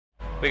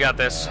We got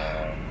this.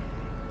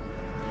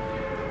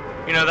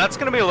 You know, that's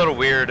gonna be a little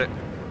weird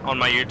on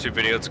my YouTube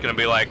video. It's gonna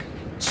be like,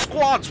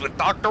 squads with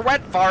Dr.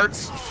 Wet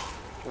Farts.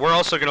 We're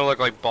also gonna look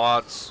like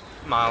bots,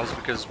 Miles,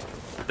 because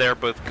they're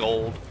both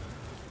gold.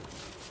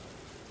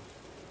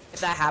 If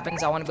that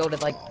happens, I want to be able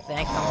to like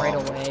thank them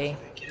right away.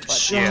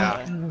 But,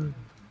 Yeah.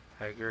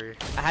 I agree.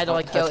 I had to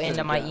like go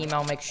into my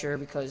email, make sure,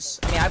 because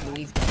I mean I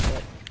believe them,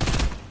 but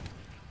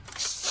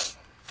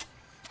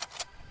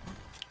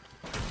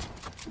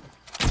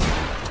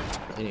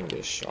I didn't even get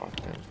a shot,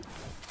 man.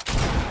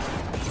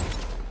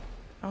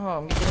 oh,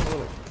 I'm getting a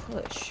little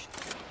push.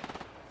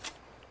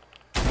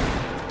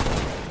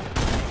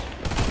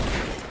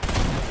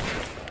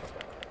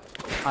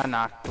 I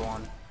knocked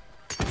one.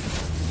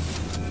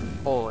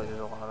 Holy, there's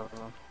a lot of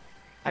them.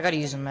 I gotta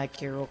use a mech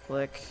here real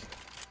quick.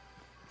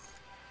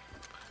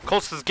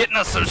 Colson's getting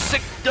us those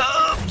sick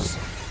dubs!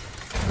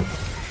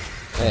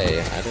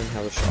 Hey, I didn't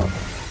have a shot.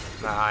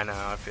 Nah, I know,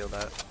 I feel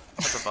that.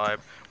 That's a vibe.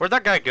 Where'd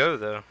that guy go,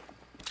 though?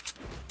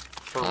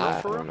 For real,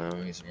 I for real? don't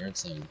know, he's wearing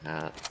some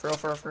hat. For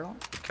real.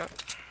 Okay.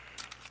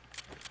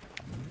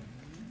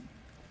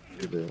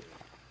 Reboot.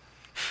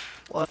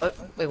 What?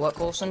 Wait, what,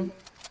 Coulson?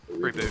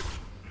 Reboot.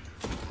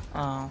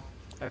 Oh,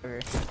 okay.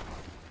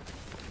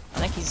 I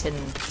think he's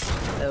hidden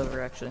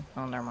over, actually.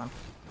 Oh, never mind.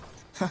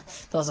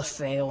 That was a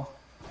fail.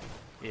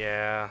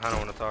 Yeah, I don't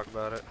want to talk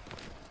about it.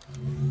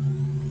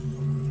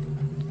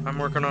 I'm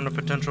working on a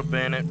potential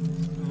bandit.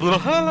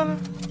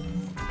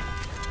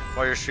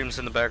 While your stream's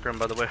in the background,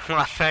 by the way.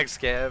 Thanks,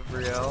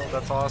 Gabrielle.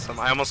 That's awesome.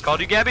 I almost called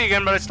you Gabby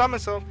again, but I stopped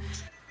myself.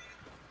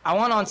 I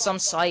went on some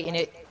site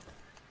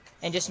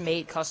and just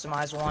made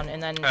customized one,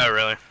 and then Oh,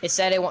 really? it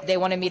said they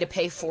wanted me to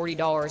pay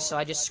 $40, so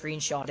I just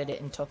screenshotted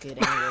it and took it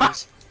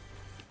anyways.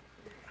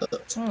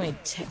 It's only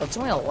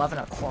 11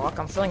 o'clock.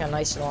 I'm feeling a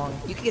nice long.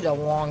 You could get a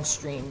long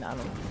stream. I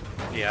don't.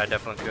 Yeah, I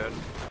definitely could.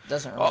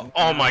 Doesn't really.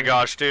 Oh my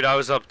gosh, dude! I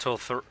was up till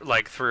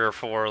like 3 or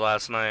 4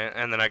 last night,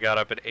 and then I got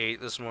up at 8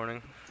 this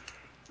morning.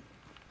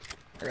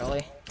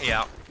 Really?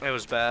 Yeah, it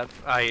was bad.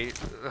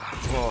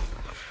 Well,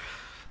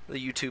 the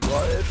YouTube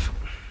live.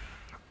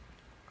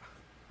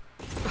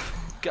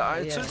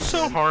 Guys, Yeah. it's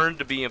so hard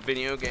to be a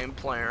video game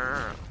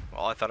player.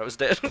 Well, I thought I was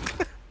dead.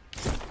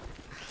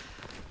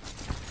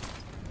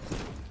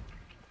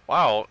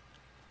 Wow.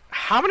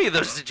 How many of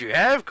those did you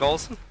have,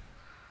 Coulson?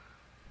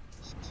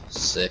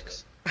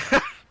 6.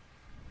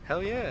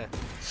 Hell yeah.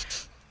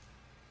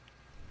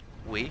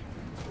 We?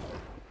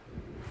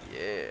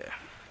 Yeah.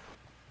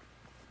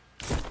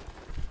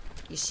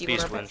 You see,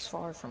 Beast we're a bit wins.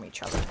 far from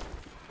each other.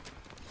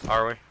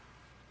 Are we?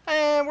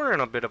 We're in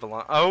a bit of a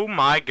line. Oh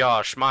my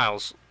gosh,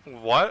 Miles.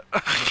 What?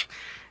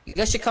 You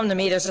guys should come to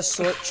me. There's a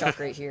sword chuck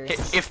right here.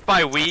 If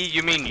by we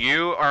you mean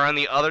you are on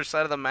the other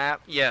side of the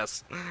map,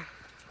 yes.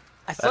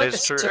 I feel like the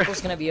is true. circle's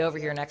gonna be over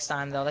here next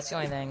time, though. That's the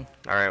only thing.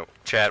 Alright,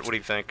 chat, what do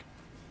you think?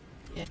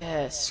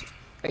 Yes.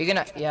 Are you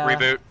gonna? Yeah.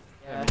 Reboot.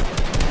 Yeah.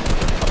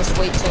 I'll just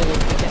wait till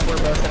we're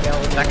both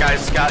available. That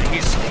guy's got,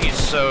 he's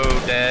so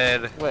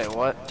dead. Wait,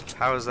 what?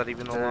 How is that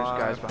even There's alive?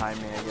 guys behind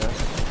me, I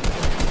guess.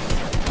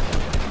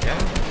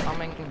 Yeah,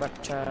 Coming,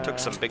 but took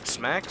some big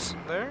smacks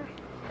there.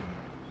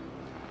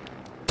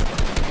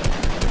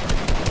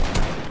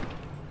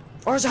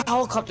 Or is a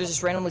helicopter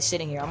just randomly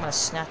sitting here? I'm gonna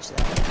snatch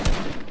that.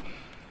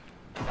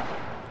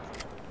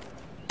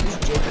 Who's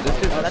Jacob?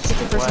 Oh, that's the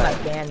person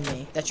that banned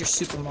me. That's your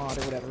super mod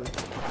or whatever.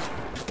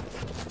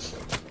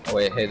 Oh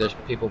wait, hey, there's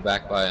people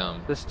back by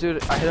This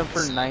dude, I hit him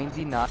for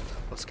 99.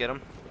 Let's get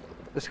him.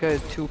 This guy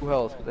had 2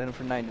 health, but I hit him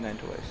for 99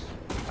 twice.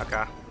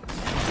 Okay.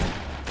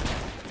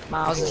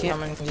 Miles is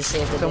coming to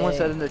save the Someone day.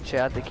 said in the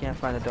chat they can't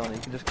find the donut.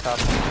 You can just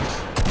copy.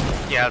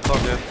 Yeah, it's all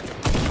good.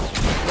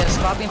 Yeah, just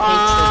copy and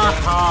paste the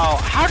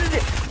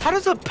thing. How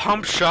does a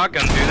pump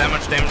shotgun do that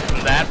much damage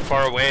from that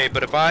far away?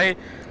 But if I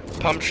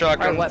pump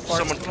shotgun Alright, what farts?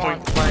 someone Come on.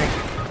 point blank,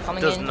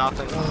 Coming does in.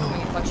 nothing. Coming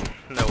in, clutch.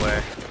 No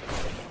way.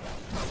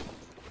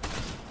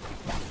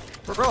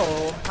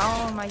 Bro,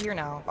 how am I here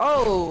now?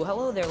 Oh,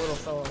 hello there, little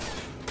fella.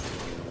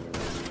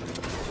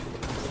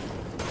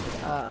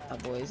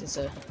 Boys, it's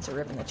a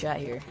rip in the chat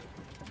here.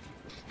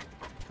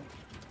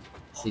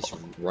 he's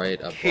right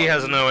up. He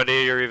has no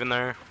idea you're even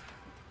there.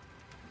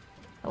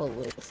 Hello,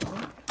 little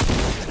fella.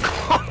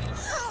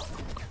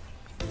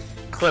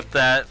 Clip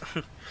that.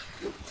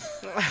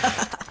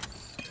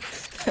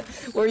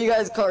 Where are you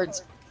guys'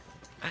 cards?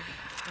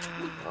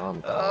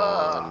 Come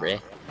on,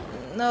 bruh.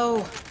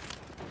 No.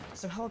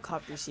 Some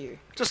helicopters here.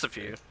 Just a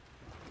few.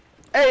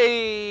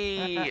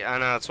 Hey! I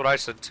know, that's what I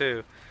said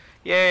too.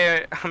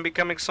 Yeah, I'm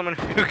becoming someone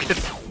who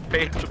gets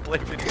paid to play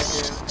video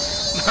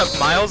games.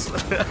 Miles?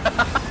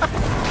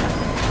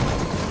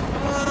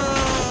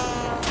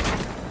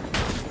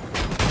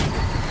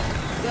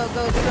 Go.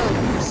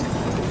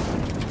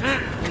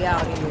 We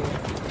out here.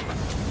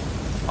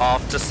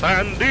 Off to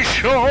sandy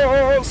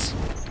shores!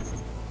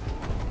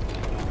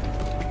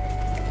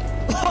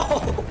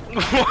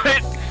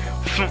 What?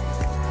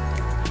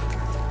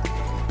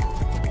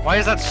 Why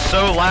is that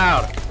so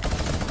loud?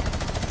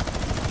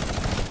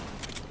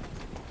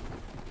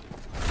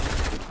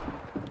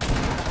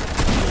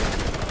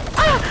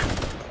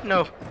 Ah!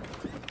 No.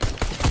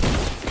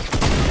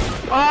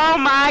 Oh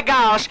my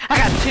gosh, I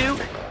got 2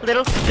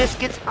 little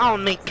biscuits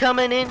on me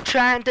coming in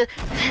trying to.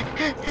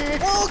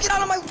 Oh, get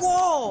out of my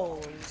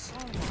walls!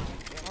 Oh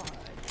my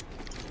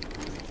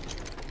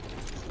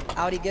god.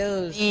 Out he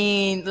goes.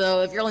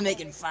 Though, if you're only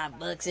making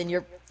 $5 and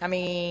you're, all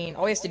he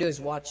has to do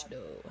is watch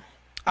though.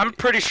 I'm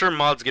pretty sure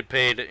mods get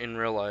paid in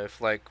real life,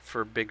 like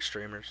for big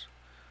streamers.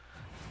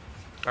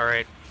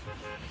 Alright.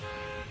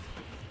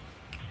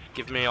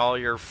 Give me all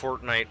your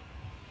Fortnite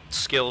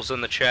skills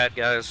in the chat,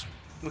 guys.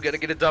 We gotta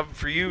get a dub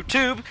for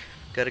YouTube.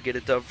 Gotta get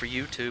a dub for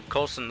YouTube.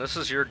 Coulson, this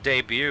is your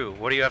debut.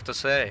 What do you have to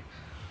say?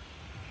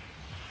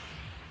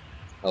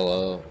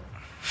 Hello.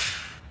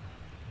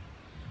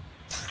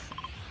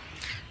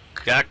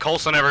 Got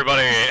Coulson,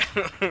 everybody.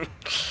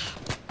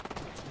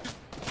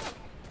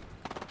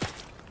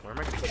 Where am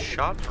I getting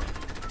shot from?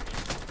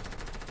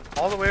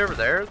 All the way over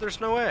there? There's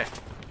no way.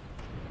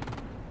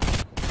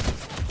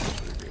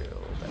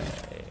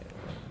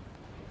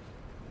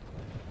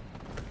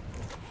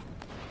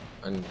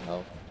 I need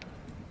help.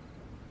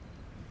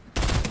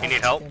 You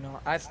need help?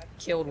 I've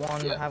killed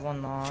one, Yeah. I have one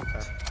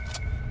knocked.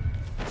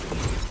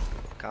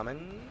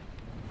 Coming.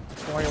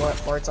 Don't worry what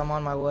parts, I'm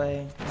on my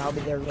way. And I'll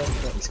be there real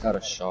quick. He's got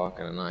a shock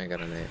and I got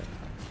an AR.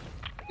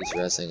 He's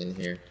resting in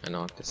here. I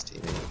knocked his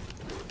teammate.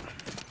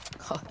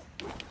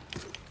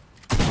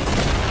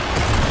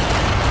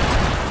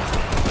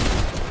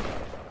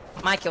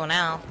 My kill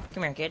now.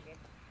 Come here, kid.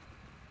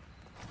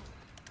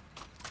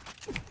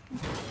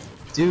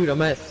 Dude,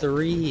 I'm at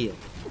 3.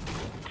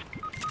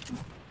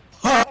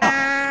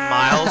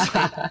 Miles.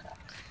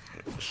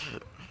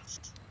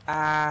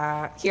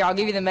 Here, I'll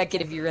give you the med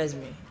kit if you res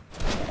me.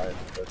 Alright,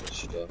 good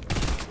stuff.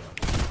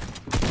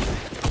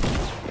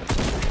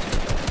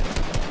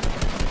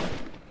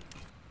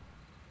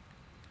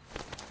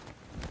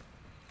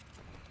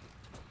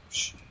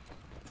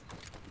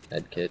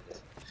 Head kit.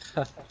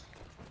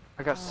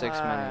 I got 6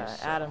 menus.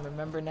 So. Adam,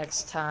 remember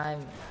next time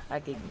I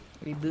could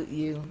reboot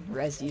you,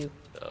 res you.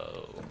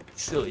 Oh,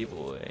 silly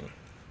boy.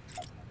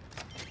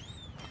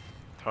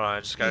 Hold on,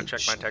 I just gotta check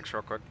my text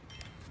real quick.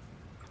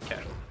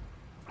 Okay.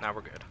 Now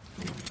we're good.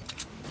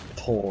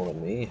 Told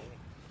me.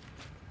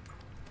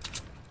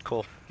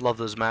 Cool. Love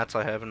those mats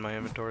I have in my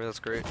inventory. That's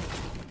great.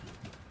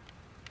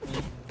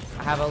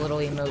 I have a little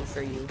emote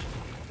for you.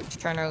 Just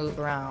turn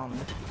around.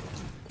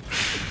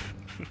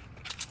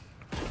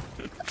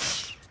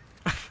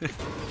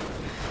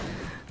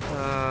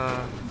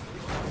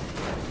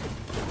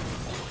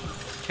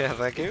 Yeah,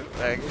 thank you.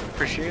 Thank you.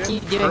 Appreciate it.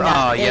 Keep doing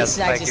that. Oh, Hey, yes,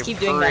 Snacks, thank just you. keep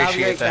doing that. I'll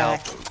be Appreciate right the help.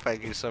 back.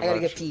 Thank you so I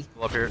gotta much. go pee.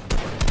 Love your.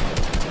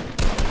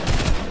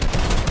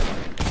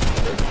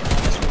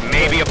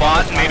 Maybe a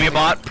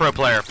bot, pro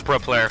player,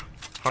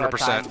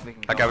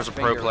 100%. That guy was a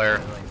pro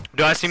player.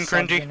 Do I seem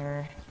cringy?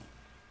 Dinner.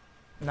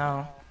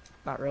 No,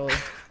 not really.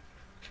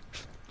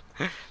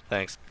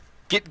 Thanks.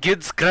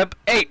 Get scrub.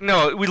 Hey,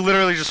 no, we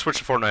literally just switched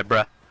to Fortnite,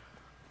 bruh.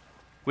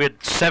 We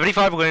had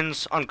 75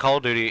 wins on Call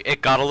of Duty.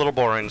 It got a little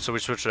boring, so we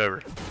switched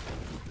over.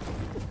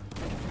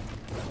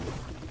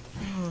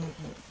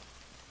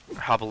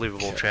 How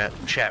believable, chat.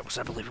 Chat, was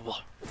that believable?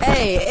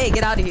 Hey,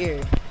 get out of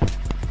here.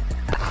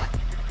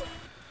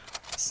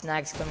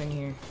 Snacks, come in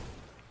here.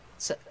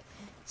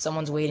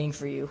 Someone's waiting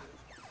for you.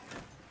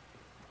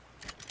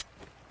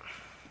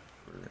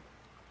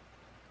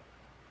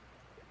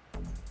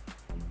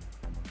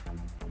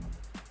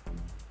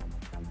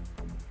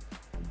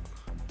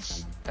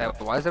 Hey,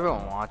 why is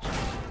everyone watching?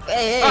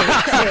 Hey.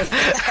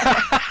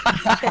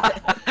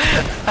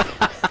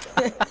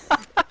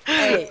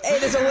 Hey,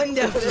 there's a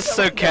window. Just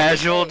so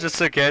casual, just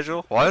so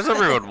casual. Why is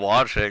everyone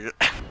watching?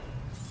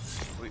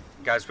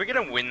 Guys, we're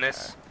gonna win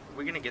this.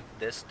 We're gonna get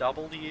this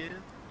W.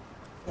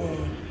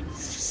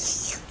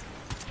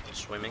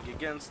 Swimming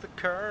against the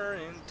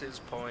current is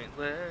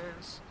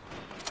pointless.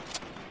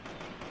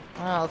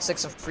 Oh, looks like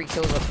some free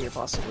kills up here,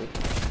 possibly.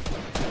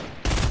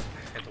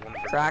 Hit the one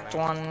for Cracked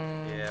doing. one.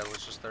 Yeah, it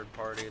was just third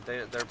party.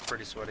 They're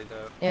pretty sweaty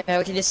though. Yeah,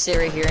 we can just sit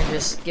right here and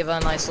just give a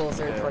nice little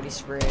third-party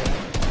spray.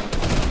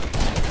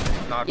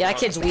 Knocked Yeah, that one.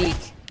 kid's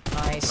weak.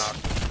 Nice.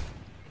 Knocked.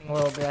 Getting a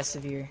little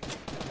aggressive here.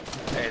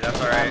 Hey, that's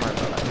alright.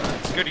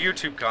 It's good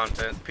YouTube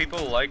content.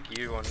 People like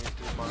you on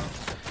YouTube, Miles.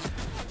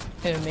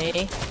 Who,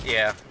 me?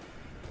 Yeah.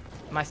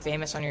 Am I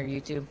famous on your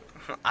YouTube?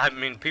 I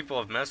mean, people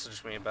have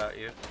messaged me about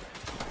you.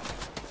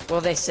 Well,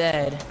 they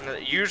said.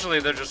 Usually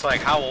they're just like,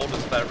 how old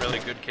is that really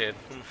good kid?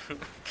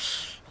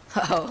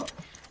 Oh.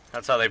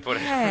 That's how they put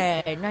it.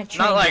 Hey, not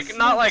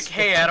not like,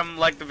 hey Adam,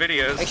 like the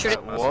videos. Make sure to-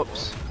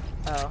 Whoops.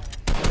 Oh.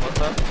 What's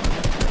up?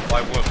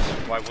 Why whoops?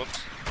 Why whoops?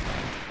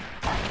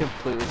 I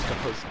completely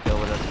supposed to kill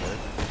with us.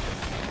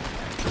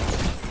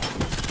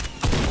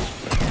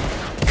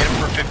 Hit him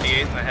for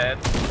 58 in the head.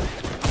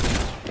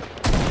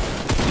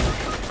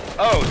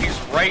 Oh, he's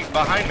right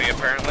behind me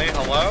apparently.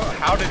 Hello?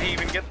 How did he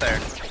even get there?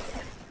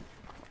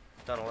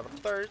 Don't let him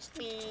thirst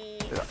me.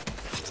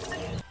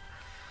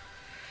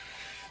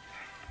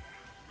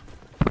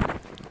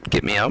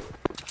 Get me out.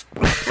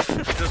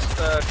 Just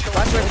chill.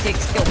 Watch where it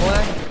takes kill,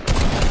 boy.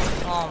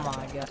 Oh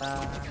my god.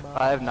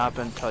 I have not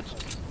been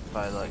touched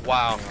by like.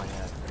 Wow. anyone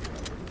yet.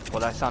 Well,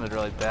 that sounded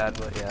really bad,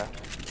 but yeah.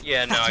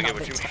 Yeah, no, That's I get not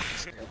what you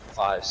big mean.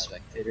 5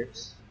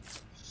 spectators.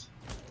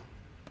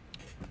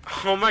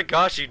 Oh my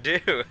gosh, you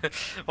do.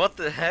 What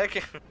the heck?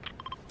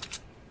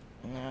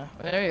 Yeah.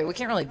 Anyway, we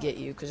can't really get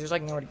you because there's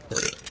like nowhere to go.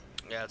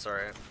 Yeah, it's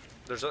alright.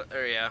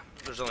 Yeah,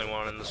 there's only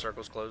one and the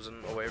circle's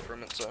closing away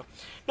from it, so.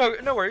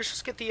 No worries,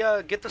 just get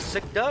the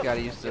sick dub.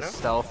 Gotta use you the know?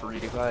 stealth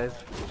revive.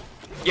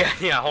 Yeah,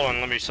 hold on,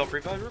 let me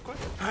self-revive real quick.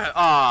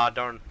 Ah,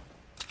 darn.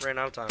 Ran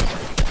out of time.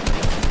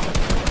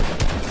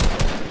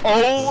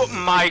 Oh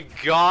my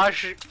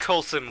gosh,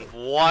 Coulson,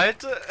 what?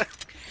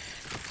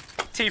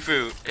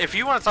 Tfue, if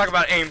you want to talk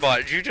about aimbot,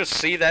 did you just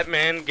see that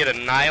man get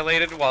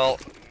annihilated while...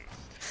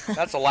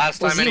 That's the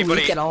last Was time he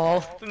anybody... weak at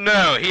all?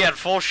 No, he had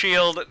full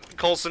shield.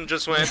 Coulson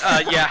just went,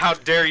 yeah, how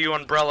dare you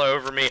umbrella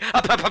over me?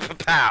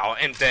 Pow,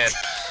 and dead.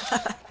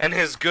 And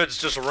his goods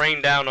just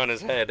rained down on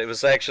his head. It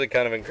was actually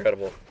kind of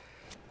incredible.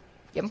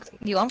 I'm kind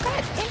of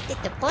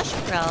tempted to push,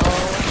 bro.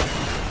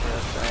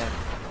 That's right.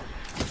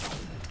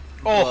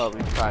 Oh. Well,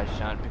 we probably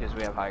shouldn't because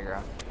we have high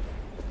ground.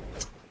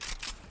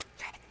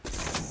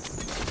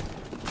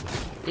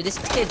 Dude, this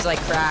kid's like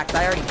cracked.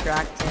 I already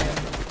cracked him.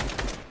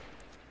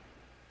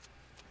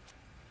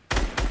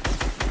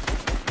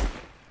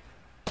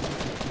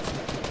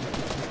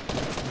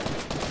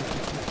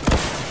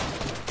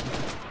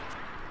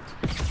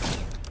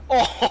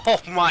 Oh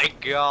my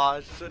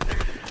gosh.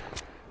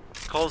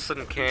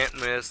 Coulson can't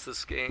miss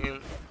this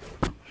game.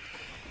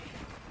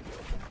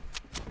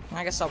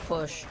 I guess I'll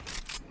push.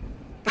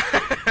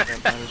 Yeah,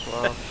 might as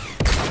well.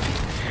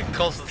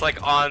 Coulson's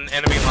like on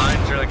enemy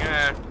lines, you're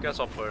like, guess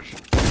I'll push.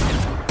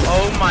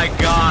 Oh my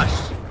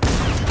gosh.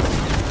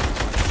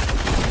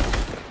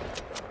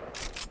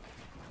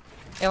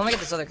 Yeah, let me get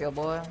this other kill,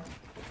 boy.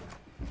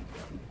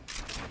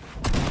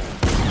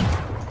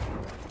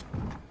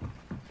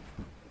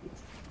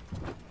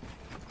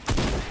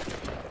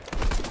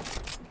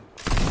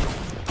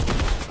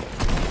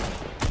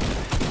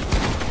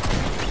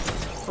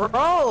 Bro,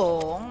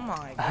 oh my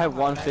god. I had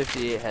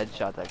 158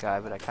 headshot that guy,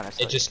 but I kind of.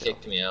 It just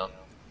kicked me out.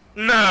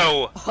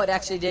 No! Oh, it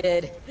actually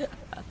did.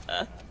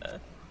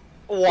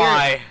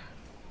 Why?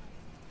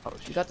 Oh,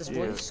 You got this, shoot.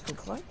 boys. Good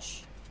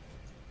clutch.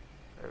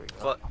 There we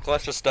go.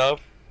 Clutch the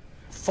stove?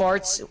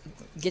 Farts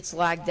gets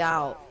lagged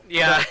out.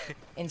 Yeah.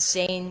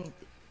 Insane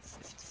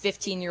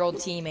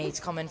 15-year-old teammates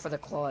come in for the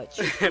clutch.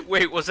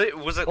 Wait, was it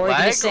Or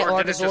lag, say, or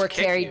or did it just just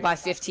kick carried you? by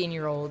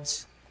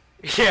 15-year-olds.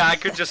 Yeah, I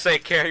could just say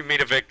carry me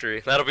to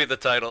victory. That'll be the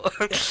title.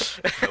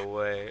 No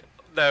way.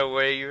 No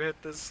way you hit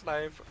this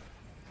snipe.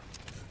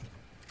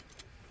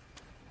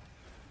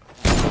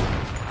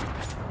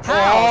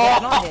 How?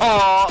 That's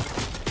not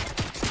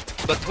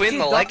it. Between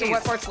Dude, the Dr. leggings.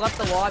 Wetfarts left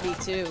the lobby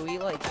too. He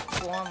like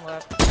full on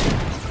left.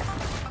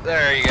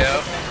 There you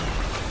go.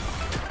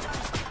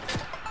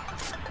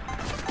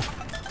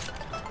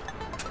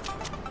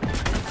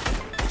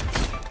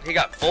 He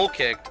got full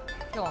kicked.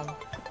 Kill him.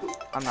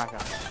 I'm not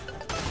gonna.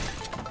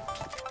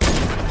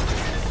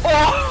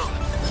 Oh!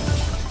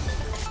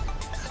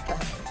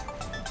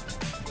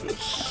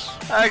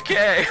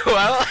 Okay,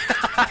 well.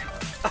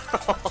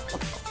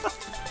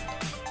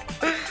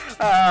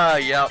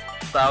 Yep,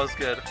 that was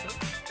good.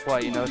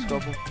 What, you know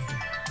Scopel?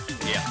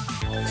 Yeah.